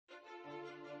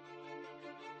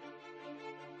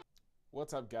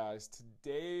What's up, guys?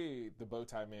 Today, the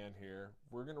Bowtie Man here,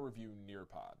 we're going to review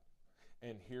Nearpod.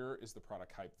 And here is the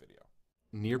product hype video.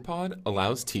 Nearpod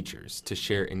allows teachers to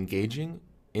share engaging,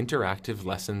 interactive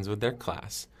lessons with their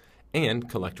class and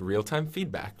collect real-time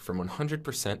feedback from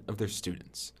 100% of their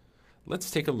students.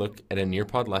 Let's take a look at a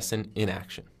Nearpod lesson in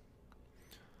action.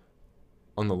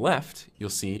 On the left, you'll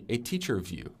see a teacher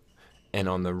view, and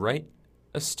on the right,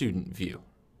 a student view.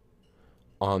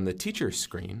 On the teacher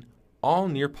screen, all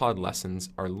Nearpod lessons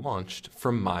are launched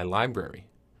from My Library.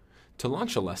 To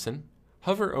launch a lesson,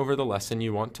 hover over the lesson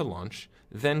you want to launch,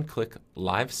 then click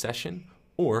Live Session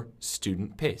or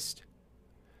Student Paced.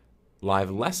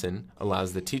 Live Lesson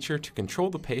allows the teacher to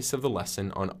control the pace of the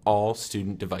lesson on all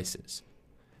student devices.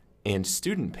 And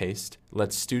Student Paced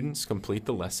lets students complete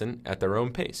the lesson at their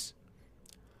own pace.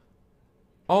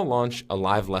 I'll launch a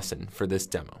live lesson for this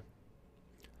demo.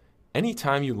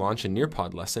 Anytime you launch a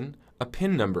Nearpod lesson, a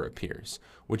PIN number appears,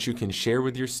 which you can share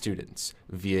with your students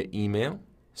via email,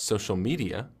 social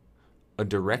media, a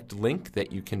direct link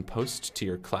that you can post to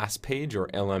your class page or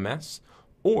LMS,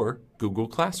 or Google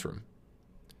Classroom.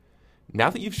 Now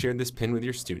that you've shared this PIN with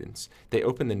your students, they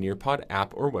open the Nearpod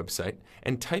app or website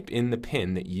and type in the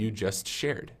PIN that you just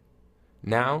shared.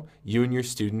 Now you and your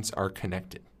students are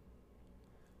connected.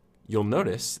 You'll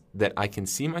notice that I can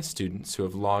see my students who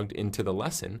have logged into the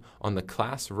lesson on the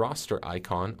class roster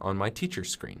icon on my teacher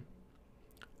screen.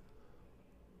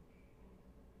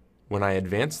 When I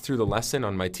advance through the lesson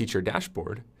on my teacher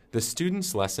dashboard, the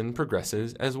student's lesson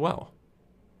progresses as well.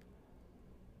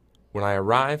 When I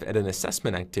arrive at an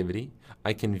assessment activity,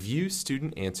 I can view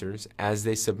student answers as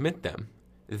they submit them.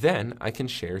 Then I can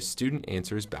share student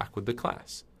answers back with the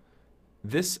class.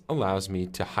 This allows me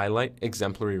to highlight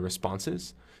exemplary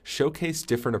responses, showcase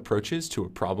different approaches to a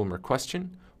problem or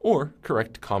question, or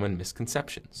correct common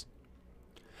misconceptions.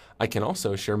 I can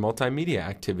also share multimedia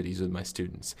activities with my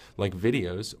students, like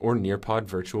videos or Nearpod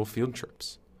virtual field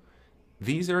trips.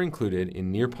 These are included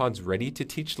in Nearpod's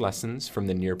ready-to-teach lessons from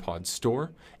the Nearpod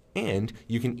store, and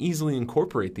you can easily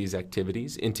incorporate these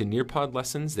activities into Nearpod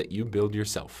lessons that you build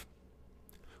yourself.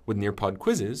 With Nearpod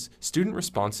Quizzes, student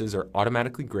responses are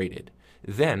automatically graded.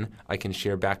 Then I can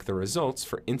share back the results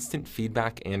for instant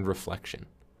feedback and reflection.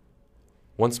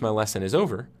 Once my lesson is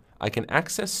over, I can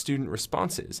access student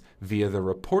responses via the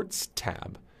Reports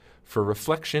tab for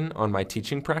reflection on my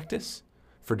teaching practice,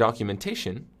 for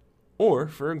documentation, or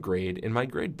for a grade in my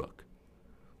gradebook.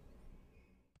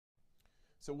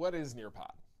 So what is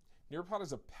Nearpod? Nearpod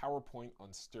is a PowerPoint on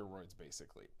steroids,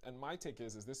 basically. And my take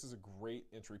is this is a great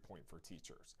entry point for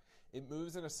teachers. It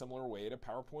moves in a similar way to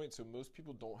PowerPoint, so most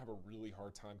people don't have a really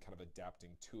hard time kind of adapting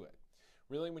to it.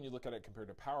 Really, when you look at it compared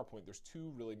to PowerPoint, there's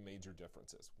two really major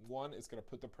differences. One, it's going to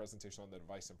put the presentation on the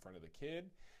device in front of the kid,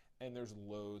 and there's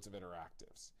loads of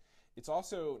interactives. It's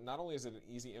also, not only is it an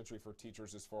easy entry for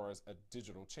teachers as far as a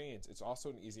digital change, it's also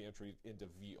an easy entry into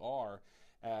VR,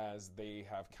 as they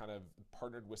have kind of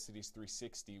partnered with Cities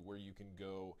 360, where you can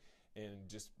go and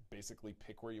just basically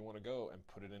pick where you want to go and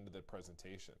put it into the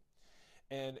presentation.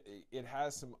 And it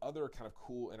has some other kind of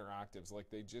cool interactives, like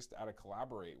they just added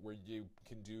Collaborate, where you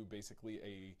can do basically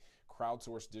a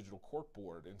crowdsourced digital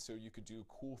corkboard. And so you could do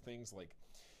cool things like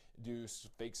do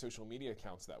fake social media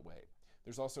accounts that way.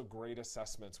 There's also great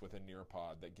assessments within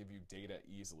Nearpod that give you data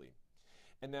easily.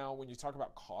 And now when you talk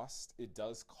about cost, it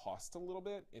does cost a little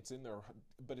bit. It's in there,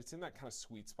 but it's in that kind of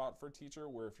sweet spot for a teacher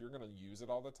where if you're going to use it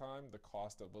all the time, the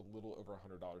cost of a little over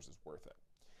 $100 is worth it.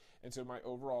 And so my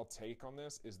overall take on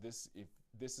this is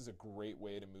this is a great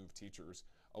way to move teachers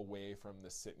away from the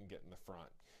sit and get in the front,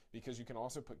 because you can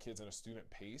also put kids in a student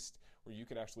paced where you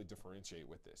could actually differentiate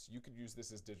with this. You could use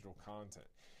this as digital content.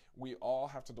 We all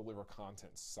have to deliver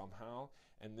content somehow,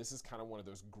 and this is kind of one of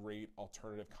those great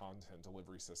alternative content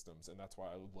delivery systems, and that's why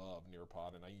I love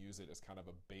Nearpod, and I use it as kind of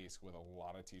a base with a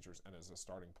lot of teachers and as a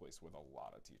starting place with a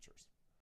lot of teachers.